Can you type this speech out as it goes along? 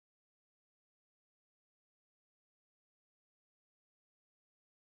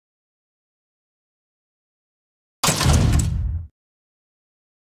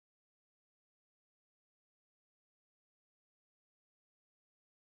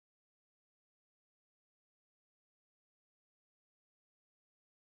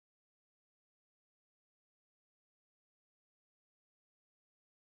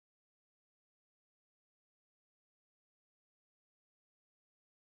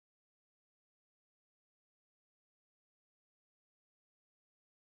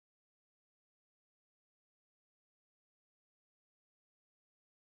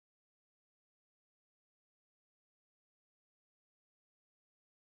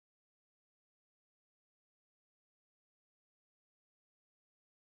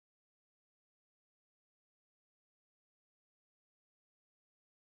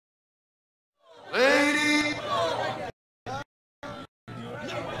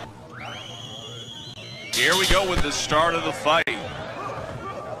Here we go with the start of the fight.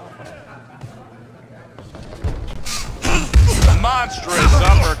 Monstrous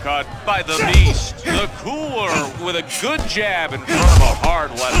uppercut by the Beast. The Cooler with a good jab in front of a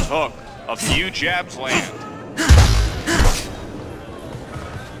hard left hook. A few jabs land.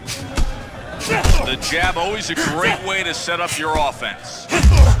 The jab, always a great way to set up your offense.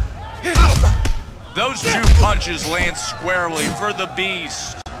 Those two punches land squarely for the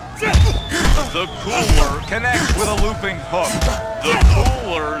Beast. The Cooler connects with a looping hook. The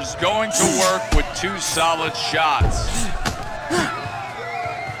Cooler's going to work with two solid shots.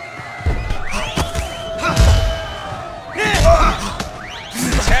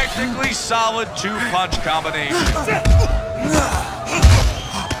 Technically solid two-punch combination.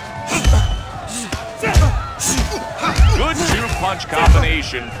 Good two-punch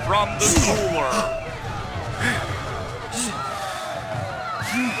combination from the Cooler.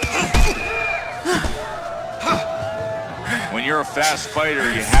 When you're a fast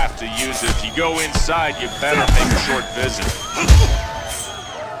fighter, you have to use it. If you go inside, you better make a short visit.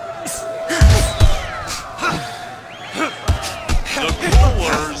 The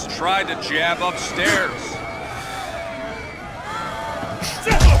Coolers tried to jab upstairs.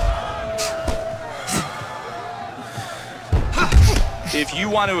 If you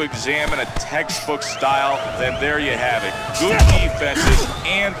want to examine a textbook style, then there you have it. Good defensive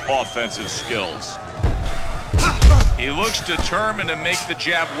and offensive skills. He looks determined to make the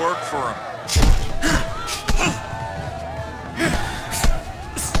jab work for him.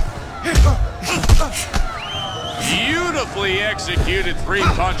 Beautifully executed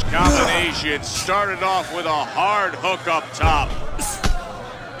three-punch combination. Started off with a hard hook up top.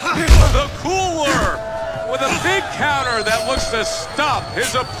 The Cooler with a big counter that looks to stop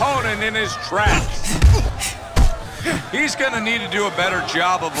his opponent in his tracks. He's going to need to do a better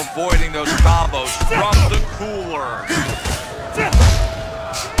job of avoiding those combos from the Cooler.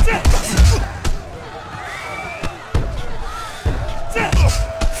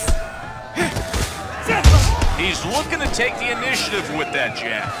 He's looking to take the initiative with that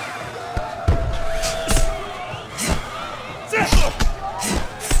jab.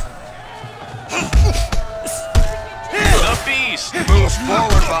 The Beast moves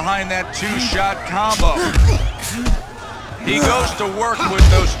forward behind that two-shot combo. He goes to work with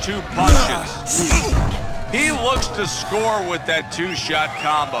those two punches. He looks to score with that two-shot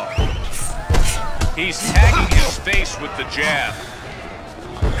combo. He's tagging his face with the jab.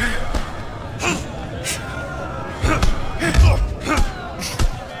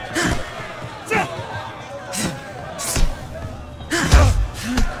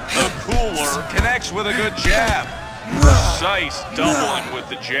 The Cooler connects with a good jab. Precise doubling with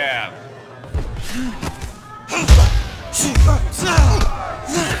the jab.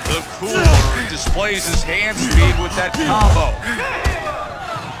 The Cooler displays his hand speed with that combo.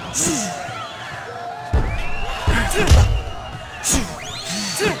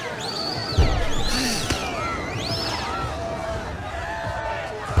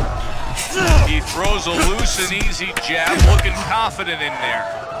 He throws a loose and easy jab, looking confident in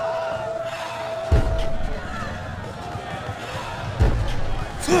there.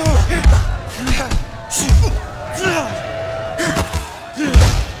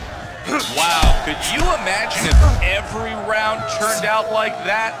 Wow, could you imagine if every round turned out like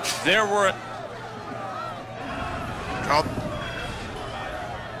that? There were...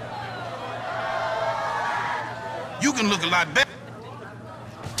 You can look a lot better.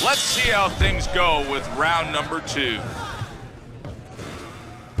 Let's see how things go with round number 2.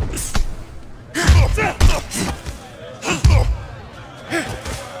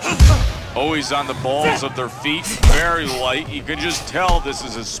 Always on the balls of their feet, very light. You can just tell this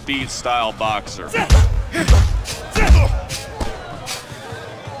is a speed-style boxer.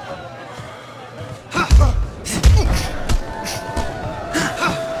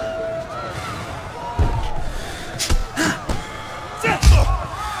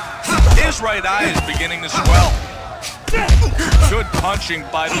 His right eye is beginning to swell. Good punching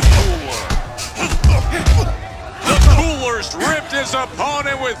by the Cooler. The Cooler's ripped his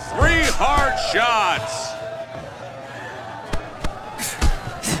opponent with 3 hard shots.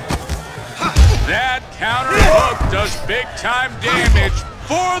 That counter hook does big-time damage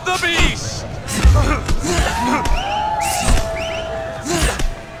for the Beast.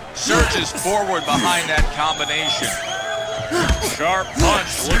 Surges forward behind that combination. Sharp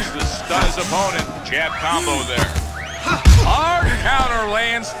punch looks to stun his opponent. Jab combo there. Hard counter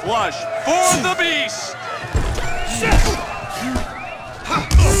lands flush for the Beast.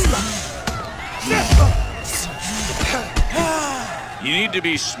 You need to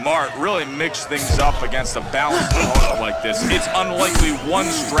be smart, really mix things up against a balanced opponent like this. It's unlikely one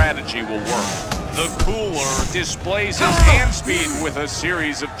strategy will work. The Cooler displays his hand speed with a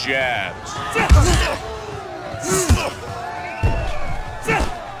series of jabs.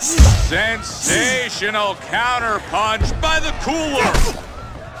 Sensational counter punch by the Cooler.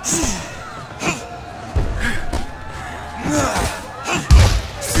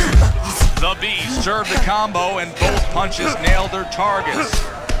 The Beast served the combo and both punches nailed their targets.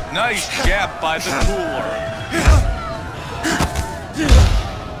 Nice jab by the Cooler.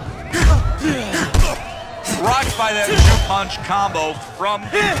 Rocked by that two-punch combo from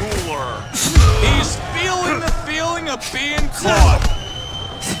the Cooler. He's feeling the feeling of being caught.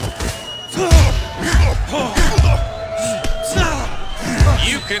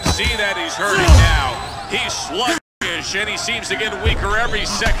 You can see that he's hurting now. He's sluggish and he seems to get weaker every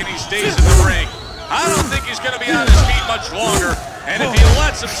second he stays in the ring. I don't think he's going to be on his feet much longer. And if he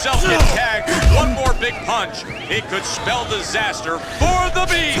lets himself get tagged with one more big punch, it could spell disaster for the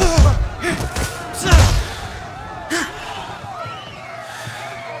Beast.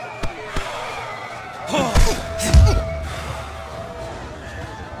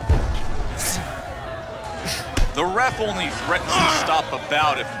 The ref only threatens to stop a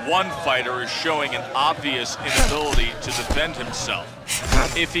bout if one fighter is showing an obvious inability to defend himself.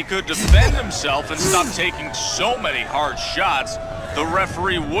 If he could defend himself and stop taking so many hard shots, the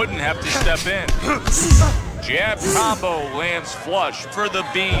referee wouldn't have to step in. Jab combo lands flush for the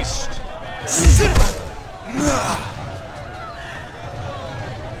Beast.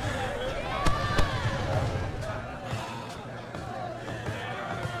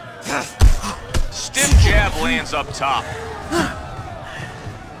 Stiff jab lands up top.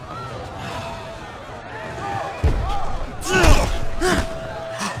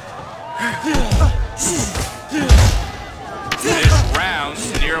 This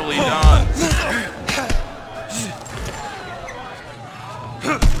round's nearly done.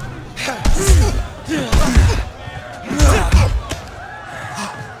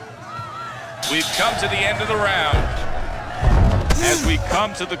 We've come to the end of the round. As we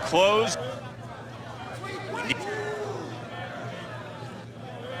come to the close,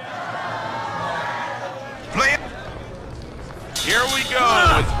 here we go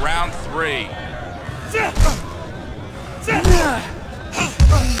with round 3.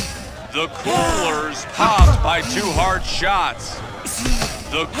 The Cooler's popped by 2 hard shots.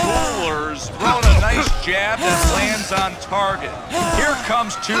 The Cooler's thrown a nice jab that lands on target. Here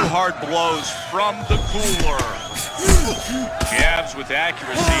comes 2 hard blows from the Cooler. Jabs with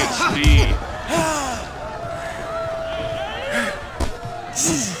accuracy and speed.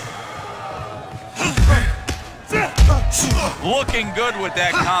 Looking good with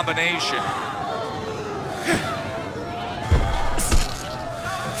that combination.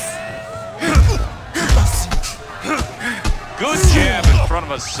 Good jab in front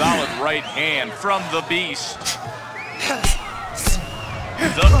of a solid right hand from the Beast.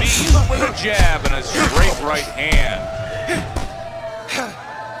 The Beast with a jab and a straight right hand.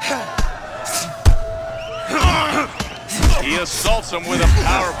 He assaults him with a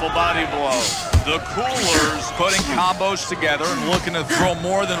powerful body blow. The Cooler's putting combos together and looking to throw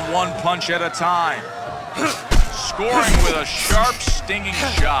more than one punch at a time. Scoring with a sharp, stinging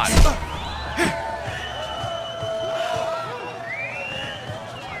shot.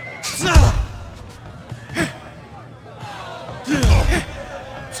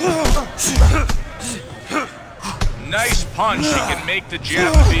 Nice punch. He can make the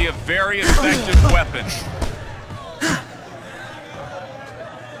jab be a very effective weapon.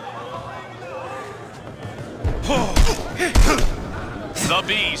 The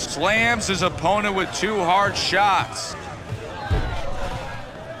Beast slams his opponent with 2 hard shots.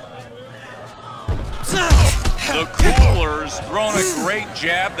 The Cooler's thrown a great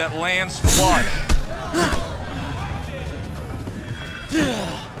jab that lands flush.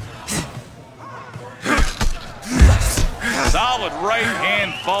 Solid right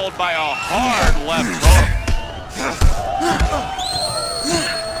hand followed by a hard left hook.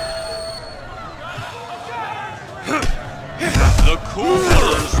 The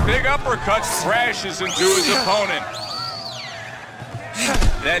Cooler's big uppercut crashes into his opponent.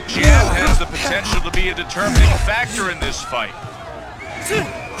 That jab has the potential to be a determining factor in this fight.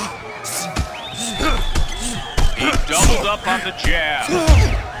 He doubled up on the jab.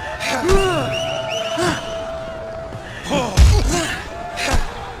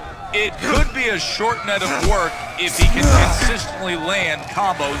 It could be a short night of work if he can consistently land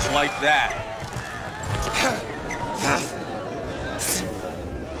combos like that.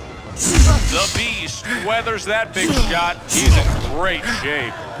 The Beast weathers that big shot. He's in great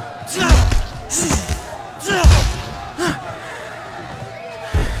shape.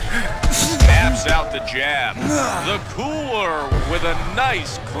 Snaps out the jab. The Cooler with a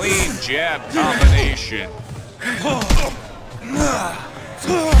nice, clean jab combination.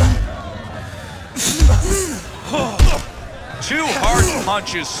 Two hard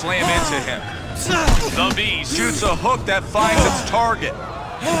punches slam into him. The Beast shoots a hook that finds its target.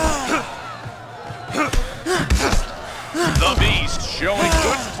 The Beast showing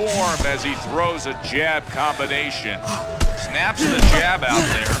good form as he throws a jab combination. Snaps the jab out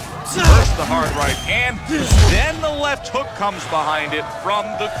there. First the hard right hand, then the left hook comes behind it from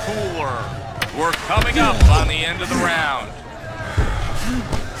the Cooler. We're coming up on the end of the round.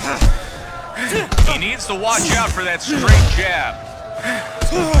 He needs to watch out for that straight jab.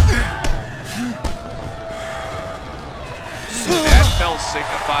 That bell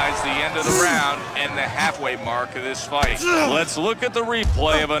signifies the end of the round and the halfway mark of this fight. Let's look at the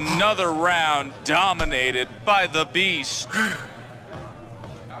replay of another round dominated by the Beast.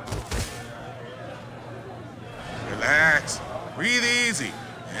 Relax, breathe easy,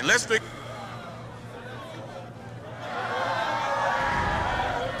 and let's figure.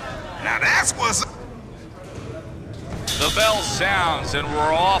 Now that's what's up. The bell sounds and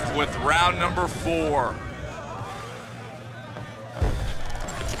we're off with round number 4.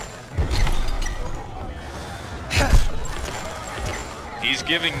 He's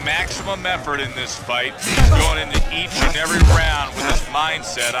giving maximum effort in this fight. He's going into each and every round with his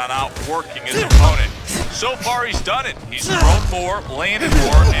mindset on outworking his opponent. So far, he's done it. He's thrown more, landed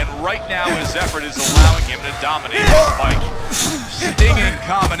more, and right now his effort is allowing him to dominate this fight. Stinging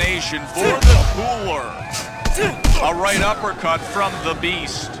combination for the Cooler. A right uppercut from the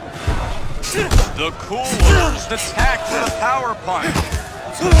Beast. The Cooler's attacked with a power punch.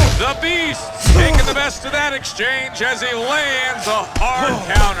 The Beast taking the best of that exchange as he lands a hard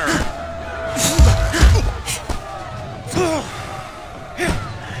counter.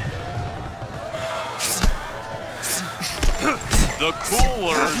 The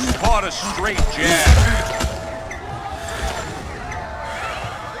Cooler's caught a straight jab.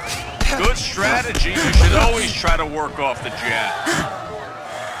 Good strategy. You should always try to work off the jab.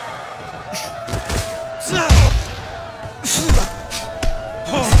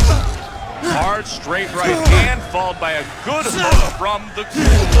 Hard straight right hand followed by a good hook from the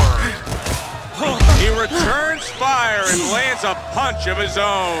Cooler. He returns fire and lands a punch of his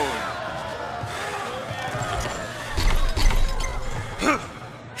own.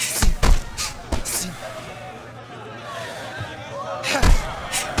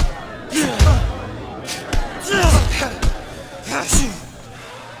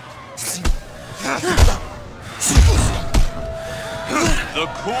 The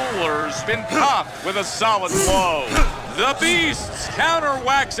Cooler's been popped with a solid blow. The Beast's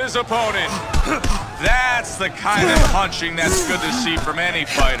counter-whacks his opponent. That's the kind of punching that's good to see from any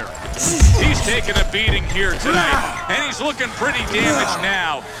fighter. He's taking a beating here tonight, and he's looking pretty damaged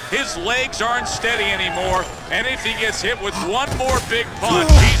now. His legs aren't steady anymore, and if he gets hit with one more big punch,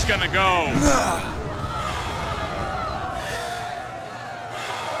 he's gonna go.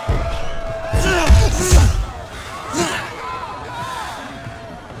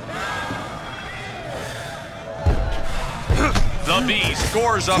 The Beast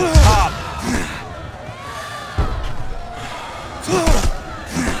scores up top.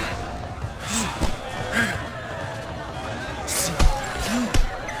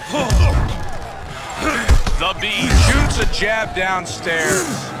 The Beast shoots a jab downstairs.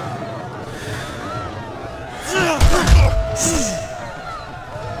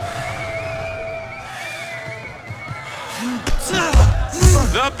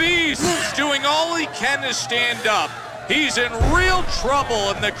 The Beast is doing all he can to stand up. He's in real trouble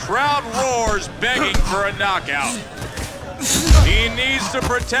and the crowd roars begging for a knockout. He needs to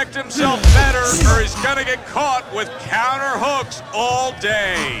protect himself better or he's gonna get caught with counter hooks all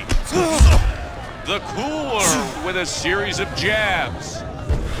day. The Cooler with a series of jabs.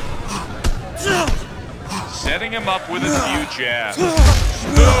 Setting him up with a few jabs.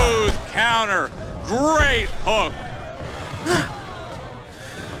 Smooth counter. Great hook.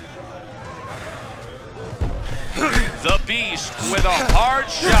 The Beast with a hard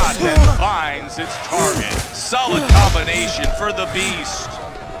shot that finds its target. Solid combination for the Beast.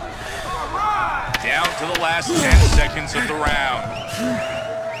 Down to the last 10 seconds of the round.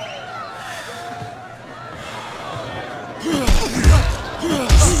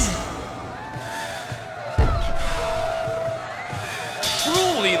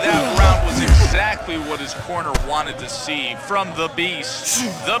 Truly, that round was exactly exactly what his corner wanted to see from the Beast.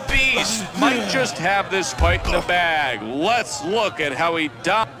 The Beast might just have this fight in the bag. Let's look at how he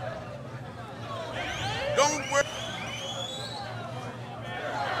Don't worry.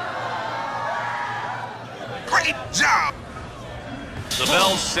 Great job. The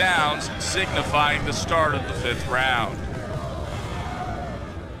bell sounds, signifying the start of the 5th round.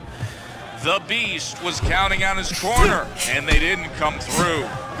 The Beast was counting on his corner, and they didn't come through.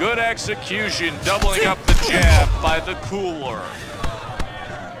 Good execution, doubling up the jab by the Cooler.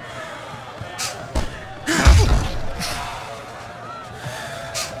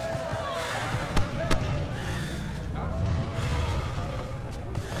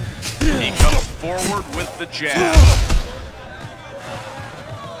 He comes forward with the jab.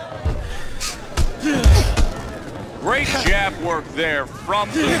 Great jab work there from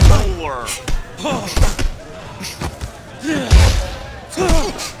the Cooler.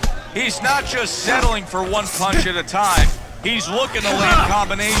 He's not just settling for one punch at a time. He's looking to land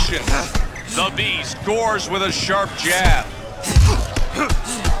combinations. The Beast scores with a sharp jab.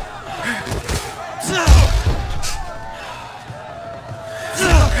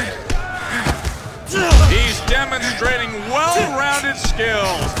 He's demonstrating well-rounded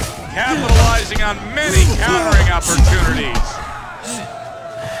skills, capitalizing on many countering opportunities.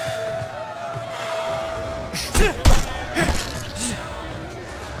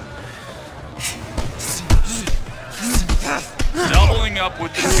 Doubling up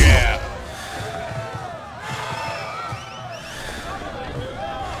with the jab.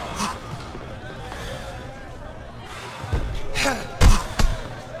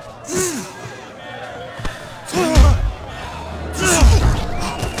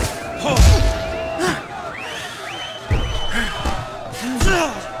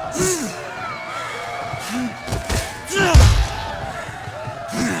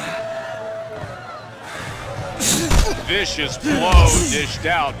 Vicious blow dished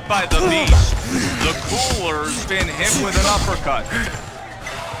out by the Beast. The Cooler's been hit with an uppercut.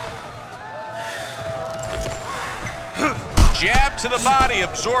 Jab to the body,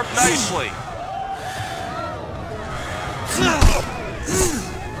 absorbed nicely.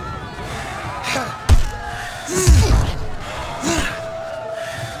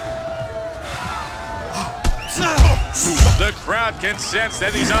 The crowd can sense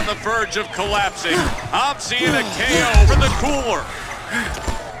that he's on the verge of collapsing. I'm seeing a KO for the Cooler.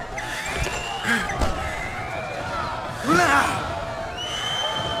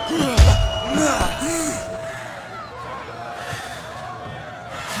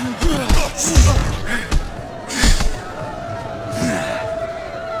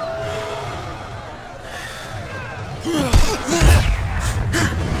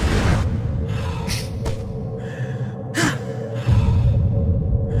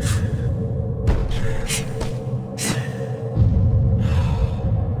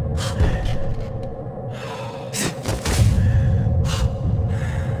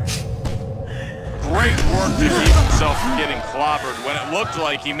 To keep himself from getting clobbered when it looked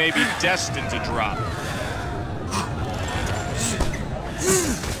like he may be destined to drop.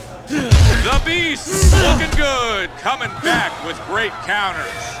 The Beast looking good, coming back with great counters.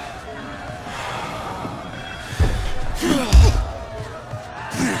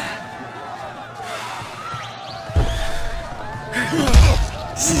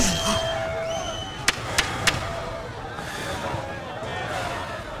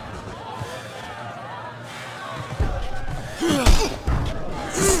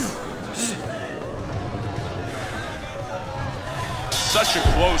 Such a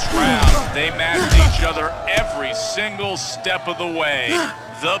close round. They matched each other every single step of the way.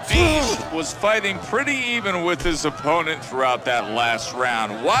 The Beast was fighting pretty even with his opponent throughout that last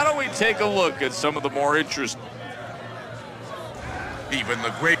round. Why don't we take a look at some of the more interesting? Even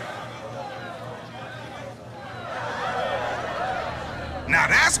the great. Now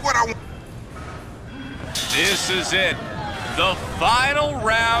that's what I want. This is it. The final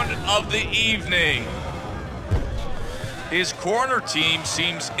round of the evening. His corner team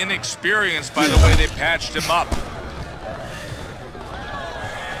seems inexperienced by the way they patched him up.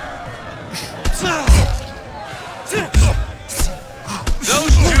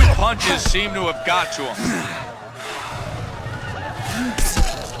 Those 2 punches seem to have got to him.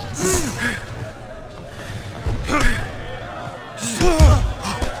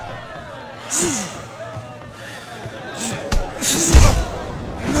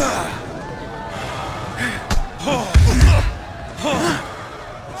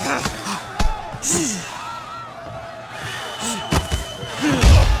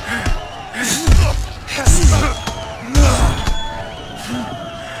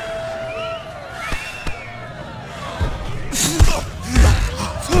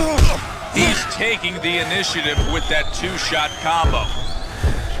 the initiative with that two-shot combo.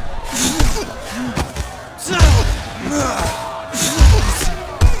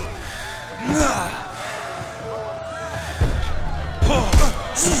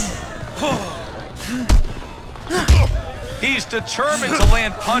 He's determined to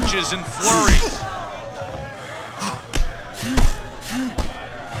land punches and flurries.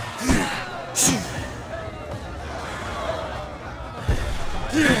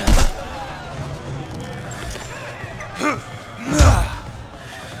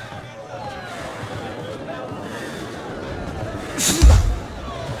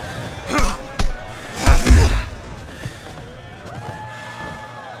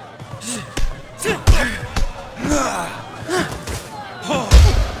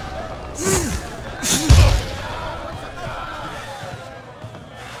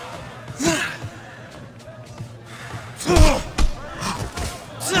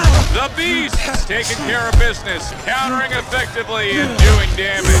 The Beast is taking care of business, countering effectively and doing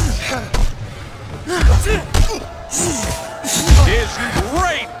damage. His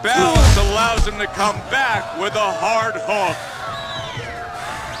great balance allows him to come back with a hard hook.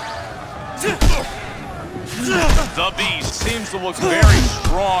 The Beast seems to look very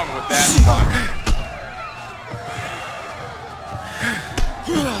strong with that punch.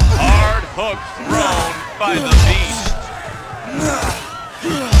 Hard hook thrown by the Beast.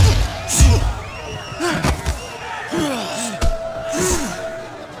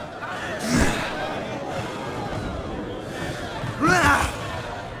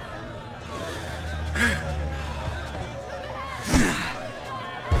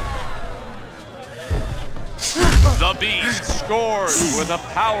 The Beast scores with a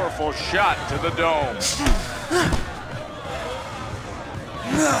powerful shot to the dome.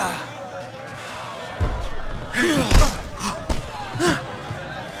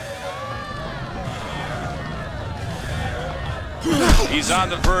 He's on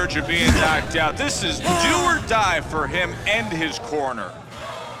the verge of being knocked out. This is do or die for him and his corner.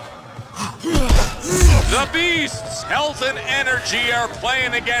 The Beast's health and energy are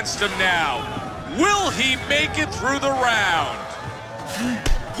playing against him now. Will he make it through the round?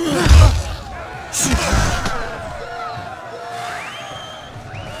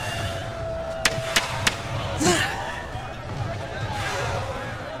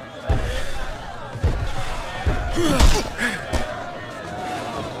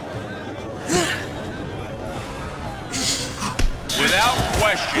 Without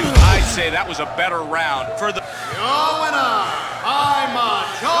question, I'd say that was a better round for the... Your winner, by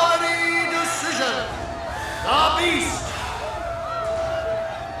majority decision, The Beast.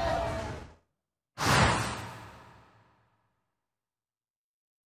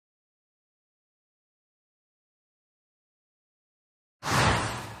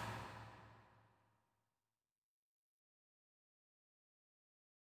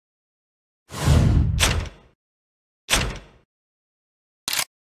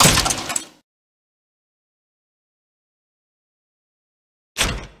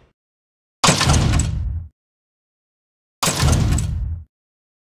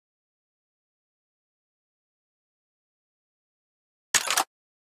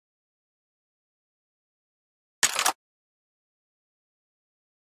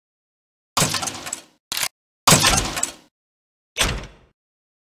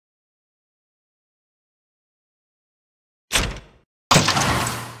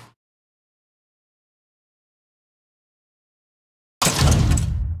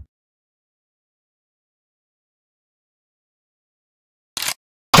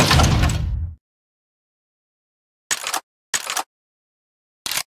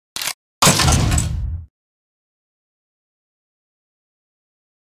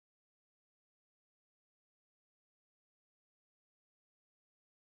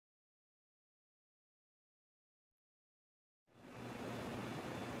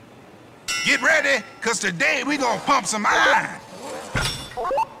 Get ready, cause today we gonna pump some iron.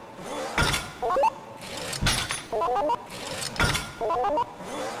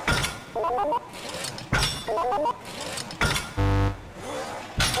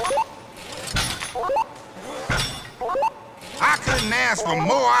 I couldn't ask for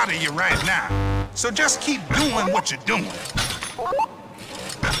more out of you right now, so just keep doing what you're doing.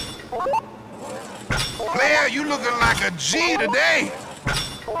 Player, you looking like a G today.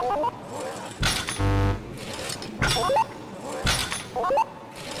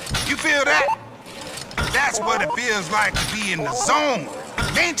 You feel that? That's what it feels like to be in the zone.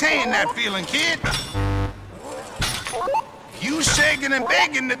 Maintain that feeling, kid. You shaking and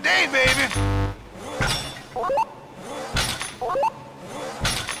baking today, baby.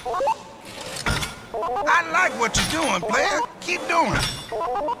 I like what you're doing, player. Keep doing it.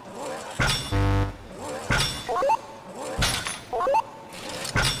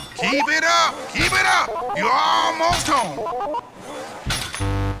 Keep it up. Keep it up. You're almost home.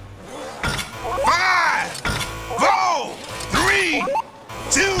 5, 4, 3,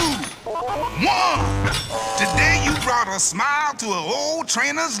 2, 1. Today you brought a smile to an old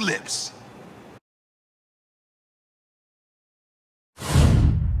trainer's lips.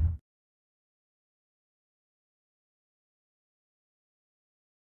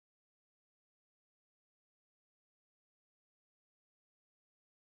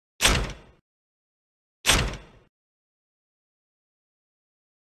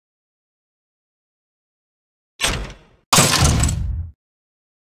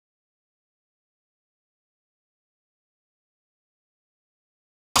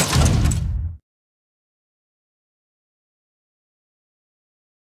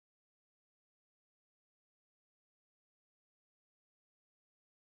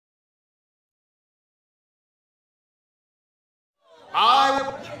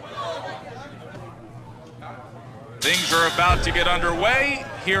 Things are about to get underway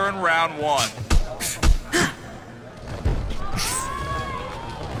here in round 1.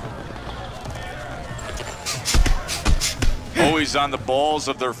 Always on the balls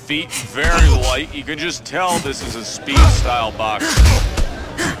of their feet, very light. You can just tell this is a speed-style box.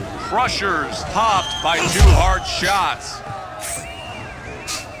 Crushers popped by 2 hard shots.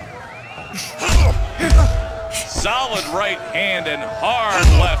 Solid right hand and hard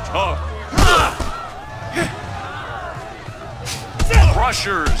left hook.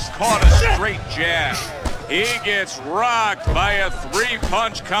 Crushers caught a straight jab. He gets rocked by a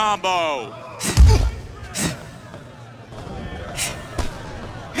 3-punch combo.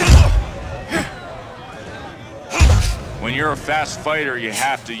 When you're a fast fighter, you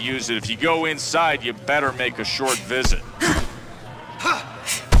have to use it. If you go inside, you better make a short visit.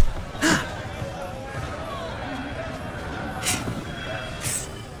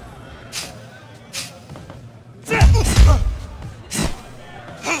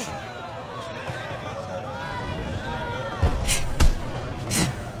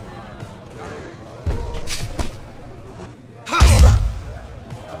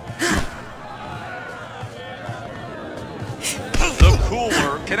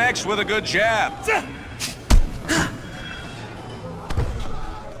 Connects with a good jab.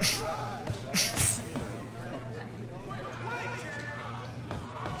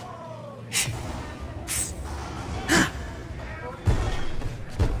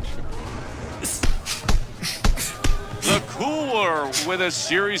 The cooler with a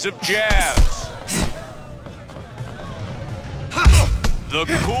series of jabs. The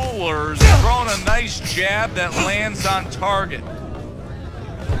cooler's thrown a nice jab that lands on target.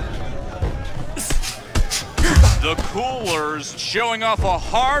 The cooler's showing off a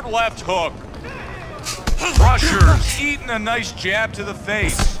hard left hook. Crusher's eating a nice jab to the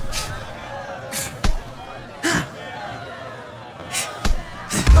face.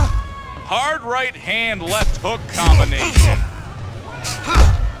 Hard right hand left hook combination.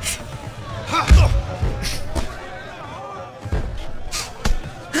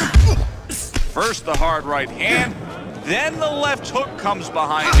 First the hard right hand, then the left hook comes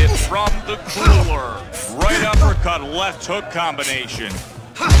behind it from the cooler. Right uppercut, left hook combination.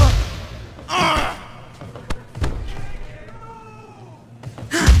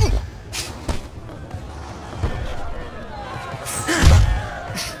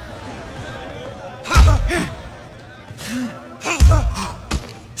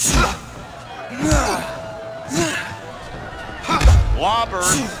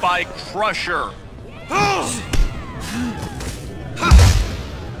 Clobbered by Crusher.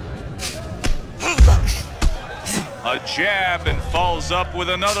 A jab and follows up with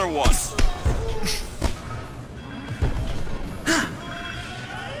another one.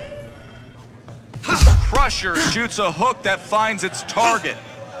 Crusher shoots a hook that finds its target.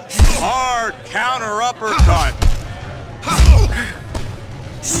 Hard counter uppercut.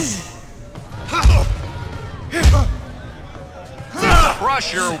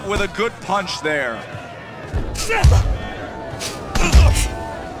 Crusher with a good punch there.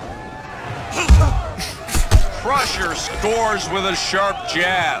 Crusher scores with a sharp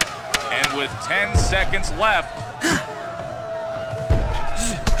jab. And with 10 seconds left,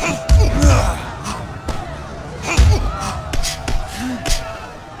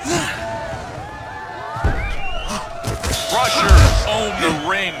 Crusher owned the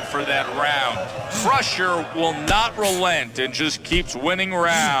ring for that round. Crusher will not relent and just keeps winning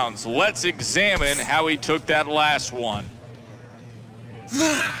rounds. Let's examine how he took that last one.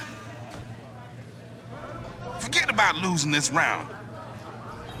 Forget about losing this round.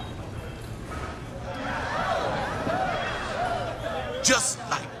 Just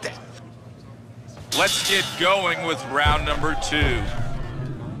like that. Let's get going with round number 2.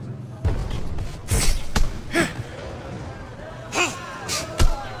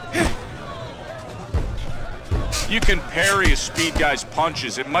 You can parry a speed guy's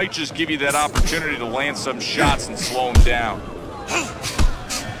punches. It might just give you that opportunity to land some shots and slow him down.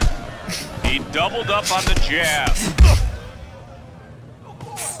 He doubled up on the jab.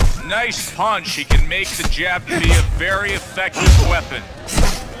 Nice punch. He can make the jab to be a very effective weapon.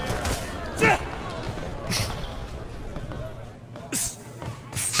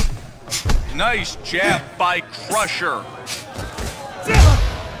 Nice jab by Crusher.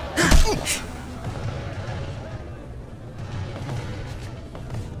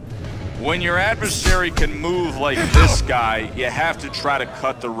 When your adversary can move like this guy, you have to try to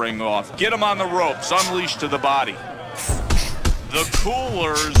cut the ring off. Get him on the ropes, unleash to the body. The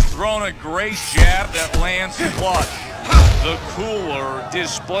Cooler's thrown a great jab that lands flush. The Cooler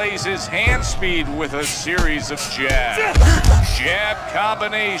displays his hand speed with a series of jabs. Jab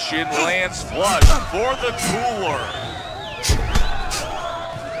combination lands flush for the Cooler.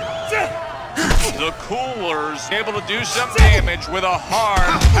 The Cooler's able to do some damage with a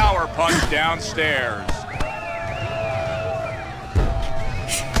hard power punch downstairs.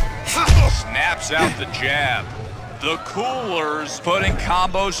 Snaps out the jab. The Cooler's putting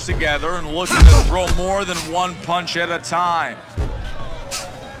combos together and looking to throw more than one punch at a time.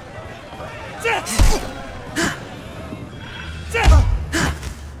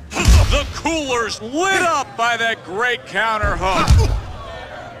 The Cooler's lit up by that great counter hook.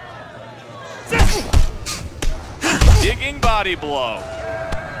 Digging body blow.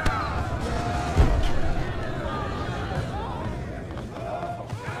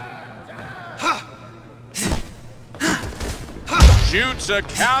 Shoots a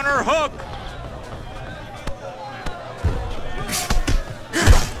counter hook.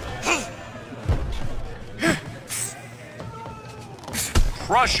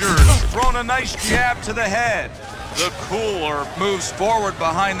 Crusher's thrown a nice jab to the head. The Cooler moves forward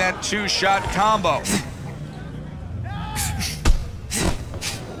behind that two-shot combo.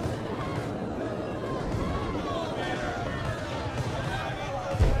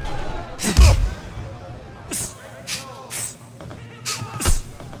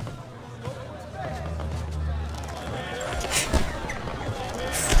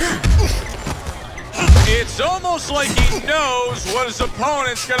 It's almost like he knows what his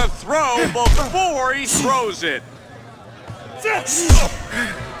opponent's gonna throw before he throws it.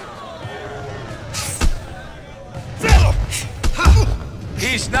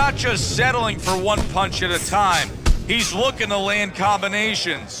 He's not just settling for one punch at a time. He's looking to land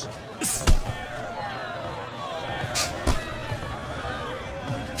combinations.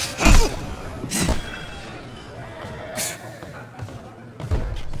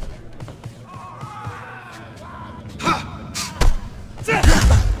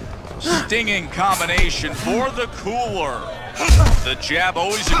 Stinging combination for the Cooler. The jab,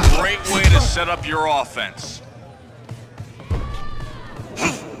 always a great way to set up your offense.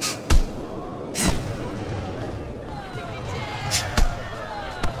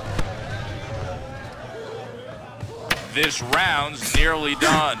 This round's nearly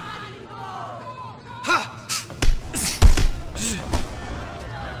done.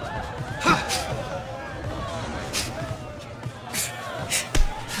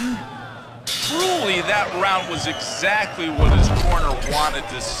 Truly, that round was exactly what his corner wanted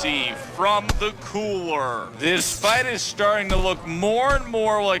to see from the Cooler. This fight is starting to look more and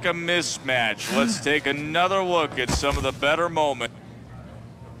more like a mismatch. Let's take another look at some of the better moments.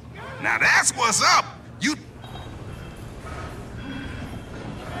 Now that's what's up. You...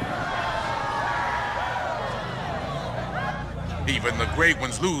 Even the great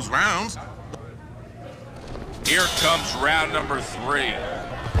ones lose rounds. Here comes round number 3.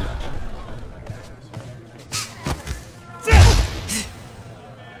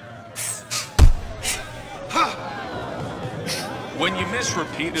 When you miss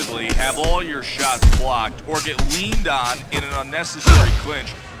repeatedly, have all your shots blocked, or get leaned on in an unnecessary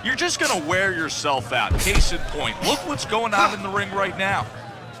clinch, you're just gonna wear yourself out. Case in point, look what's going on in the ring right now.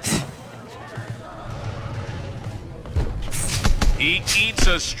 He eats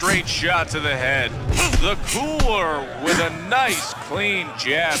a straight shot to the head. The Cooler with a nice, clean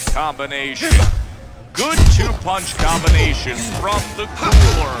jab combination. Good two-punch combination from the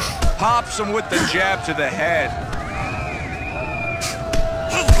Cooler. Pops him with the jab to the head.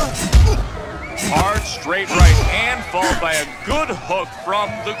 Hard straight right hand followed by a good hook from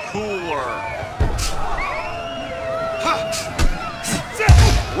the Cooler.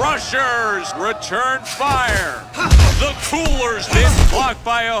 Rushers return fire. The Cooler's been blocked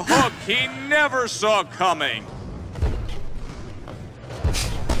by a hook he never saw coming.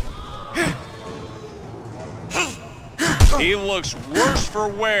 He looks worse for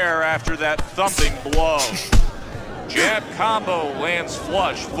wear after that thumping blow. Jab combo lands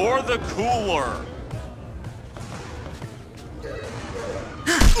flush for the Cooler.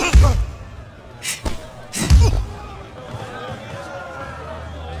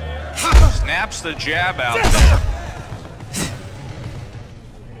 Snaps the jab out there.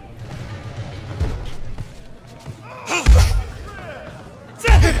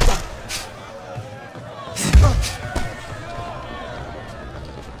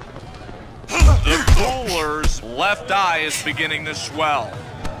 The Cooler's left eye is beginning to swell.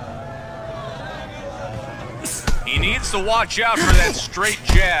 He needs to watch out for that straight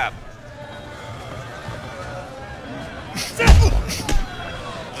jab.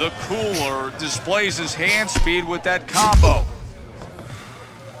 The Cooler displays his hand speed with that combo.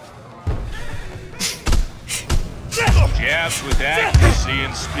 Jabs with accuracy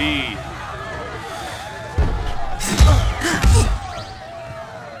and speed.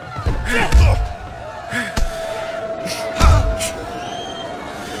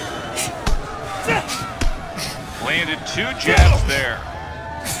 Landed 2 jabs there.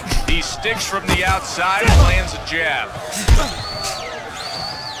 He sticks from the outside and lands a jab.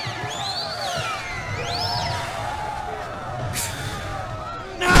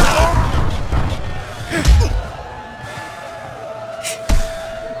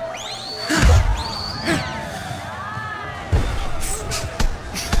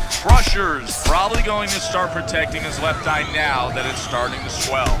 Crusher's probably going to start protecting his left eye now that it's starting to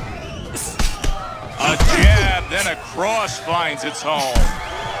swell. A jab, then a cross finds its home.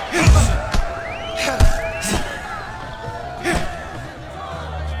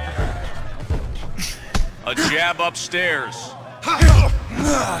 A jab upstairs.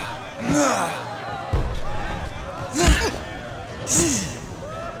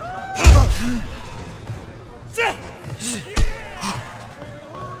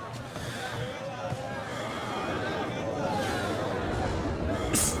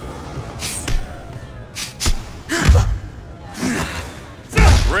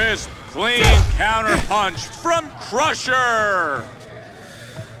 Crisp, clean counter punch from Crusher.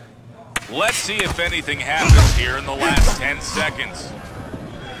 Let's see if anything happens here in the last 10 seconds.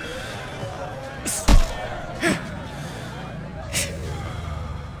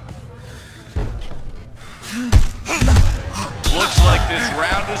 Looks like this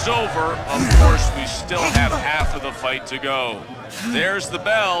round is over. Of course, we still have half of the fight to go. There's the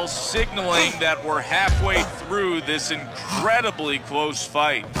bell signaling that we're halfway through this incredibly close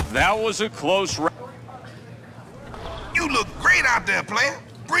fight. That was a close round. You look great out there, player.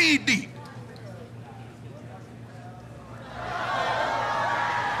 Breathe deep.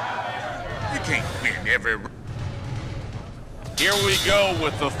 You can't win every... Here we go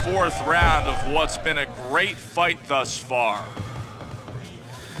with the 4th round of what's been a great fight thus far.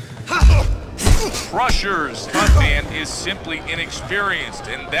 Crusher's stuntman is simply inexperienced,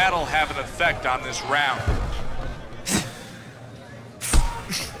 and that'll have an effect on this round.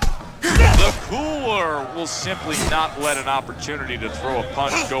 The Cooler will simply not let an opportunity to throw a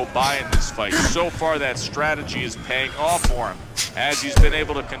punch go by in this fight. So far, that strategy is paying off for him, as he's been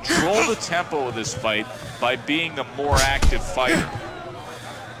able to control the tempo of this fight by being the more active fighter.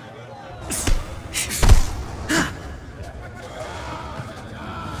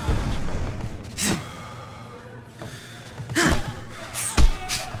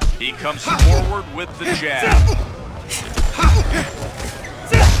 He comes forward with the jab.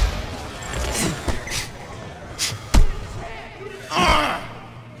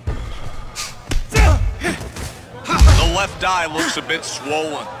 The left eye looks a bit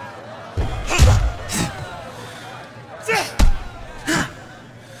swollen.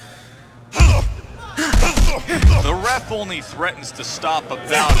 The ref only threatens to stop a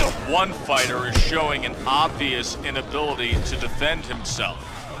bout if one fighter is showing an obvious inability to defend himself.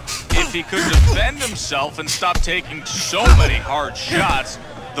 If he could defend himself and stop taking so many hard shots,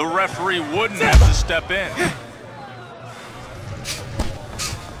 the referee wouldn't have to step in.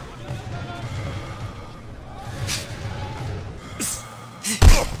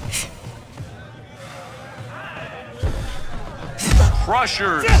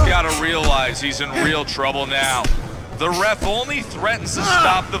 Crusher's got to realize he's in real trouble now. The ref only threatens to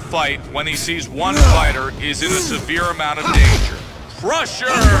stop the fight when he sees one fighter is in a severe amount of danger. Crusher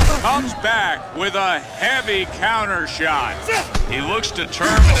comes back with a heavy counter shot. He looks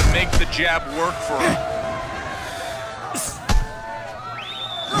determined to make the jab work for him.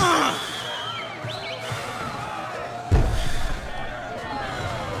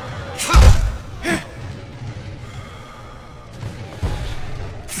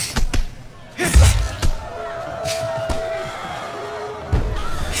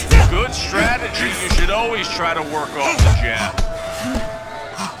 Good strategy. You should always try to work off the jab.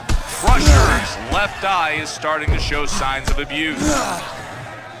 Crusher's left eye is starting to show signs of abuse.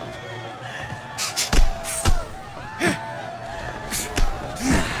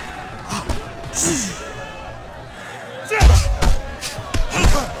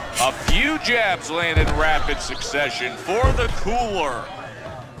 A few jabs land in rapid succession for the cooler.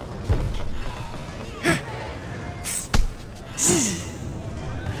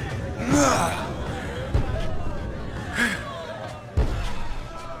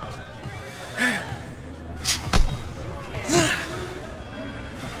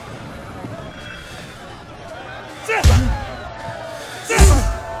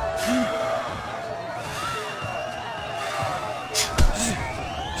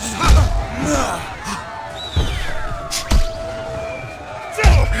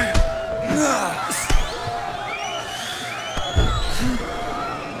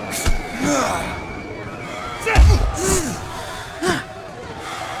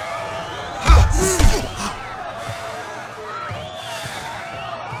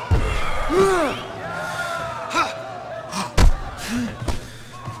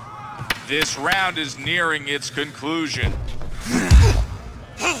 This round is nearing its conclusion.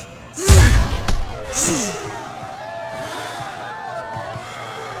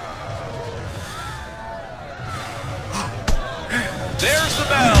 There's the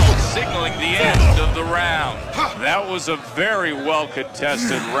bell, signaling the end of the round. That was a very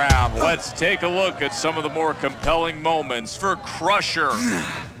well-contested round. Let's take a look at some of the more compelling moments for Crusher.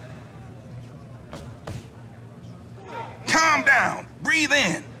 Calm down. Breathe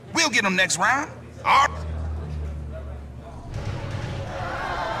in. We'll get him next round. All right.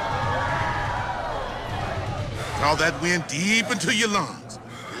 Draw that wind deep into your lungs.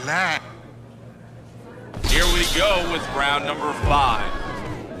 Relax. Here we go with round number 5.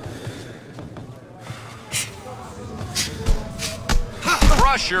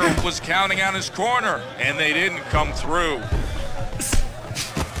 Crusher was counting on his corner, and they didn't come through.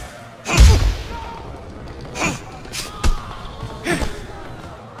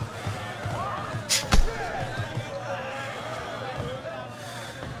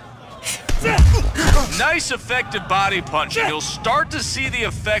 Nice effective body punching. You'll start to see the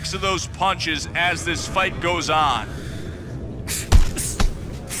effects of those punches as this fight goes on.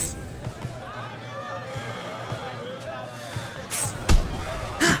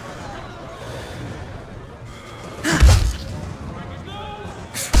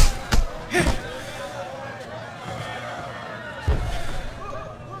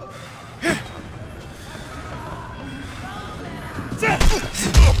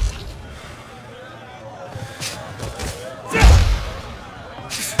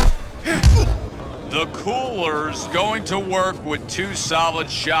 The cooler's going to work with 2 solid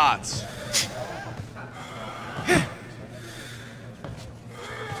shots.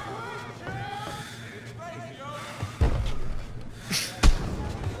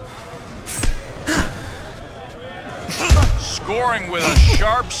 Scoring with a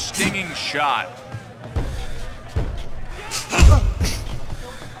sharp, stinging shot.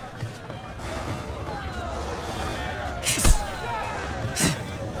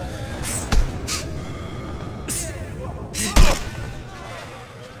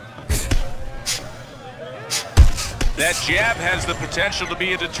 That jab has the potential to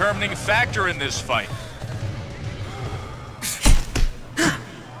be a determining factor in this fight.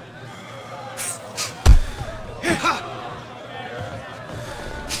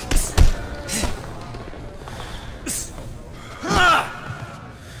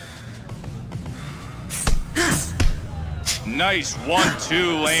 Nice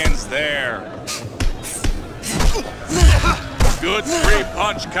 1-2 lands there. Good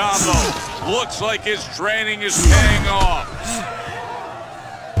 3-punch combo. Looks like his training is paying off.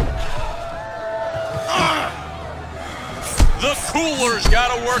 The cooler's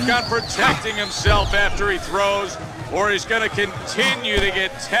got to work on protecting himself after he throws, or he's going to continue to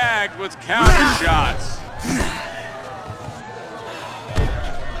get tagged with counter shots.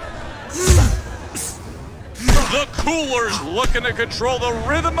 The cooler's looking to control the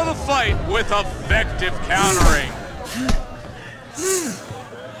rhythm of the fight with effective countering.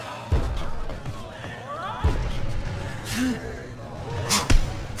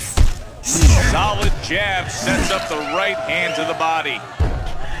 Solid jab sets up the right hand to the body.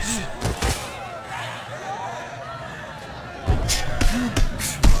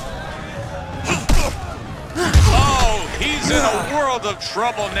 Oh, he's in a world of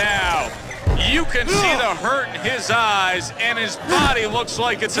trouble now. You can see the hurt in his eyes, and his body looks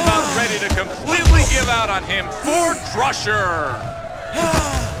like it's about ready to completely give out on him for Crusher.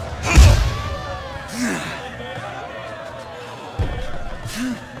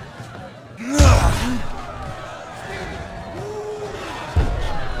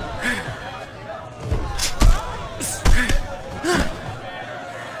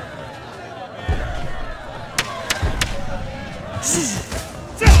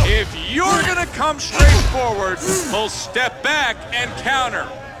 come straight forward, he'll step back and counter.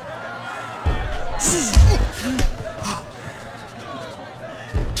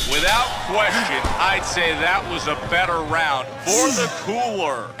 Without question, I'd say that was a better round for the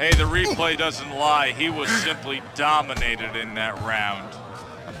cooler. Hey, the replay doesn't lie. He was simply dominated in that round.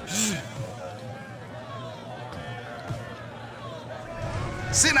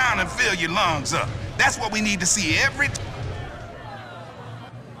 Sit down and fill your lungs up. That's what we need to see every time.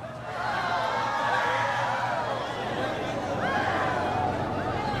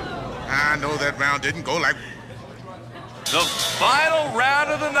 I know that round didn't go like... The final round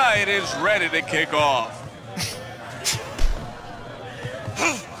of the night is ready to kick off.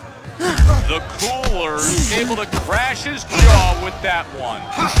 The cooler's able to crash his jaw with that one.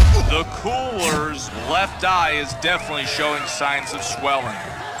 The cooler's left eye is definitely showing signs of swelling.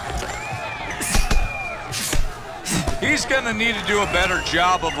 He's gonna need to do a better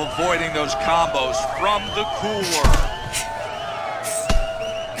job of avoiding those combos from the cooler.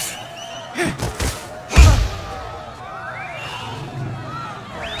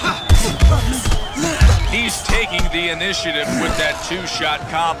 He's taking the initiative with that two-shot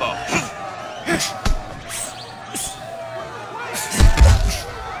combo.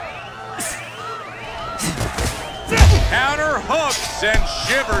 Counter hooks and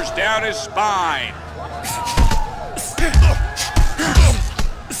shivers down his spine.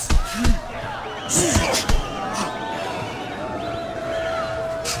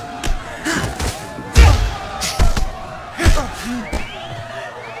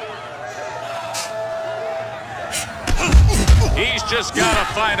 He's just got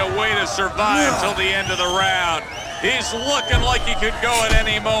to find a way to survive till the end of the round. He's looking like he could go at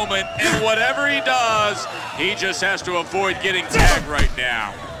any moment, and whatever he does, he just has to avoid getting tagged right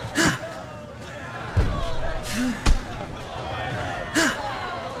now.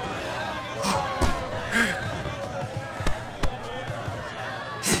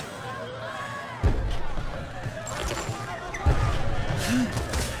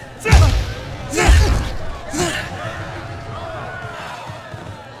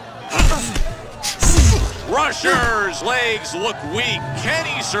 Rusher's legs look weak. Can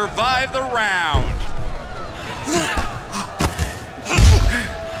he survive the round?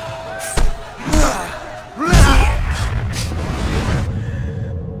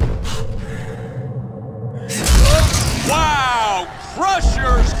 Wow!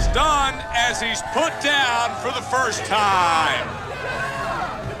 Crusher's stunned as he's put down for the first time.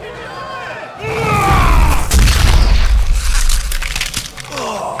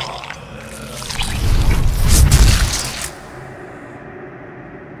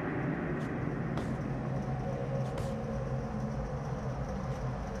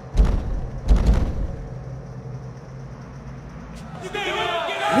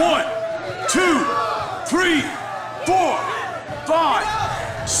 One, 2, 3, 4,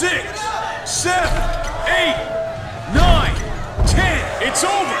 5, 6, 7, 8, 9, 10. It's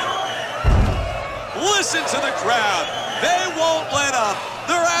over. Listen to the crowd. They won't let up.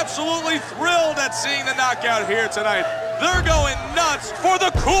 They're absolutely thrilled at seeing the knockout here tonight. They're going nuts for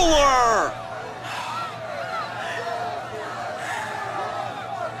the cooler.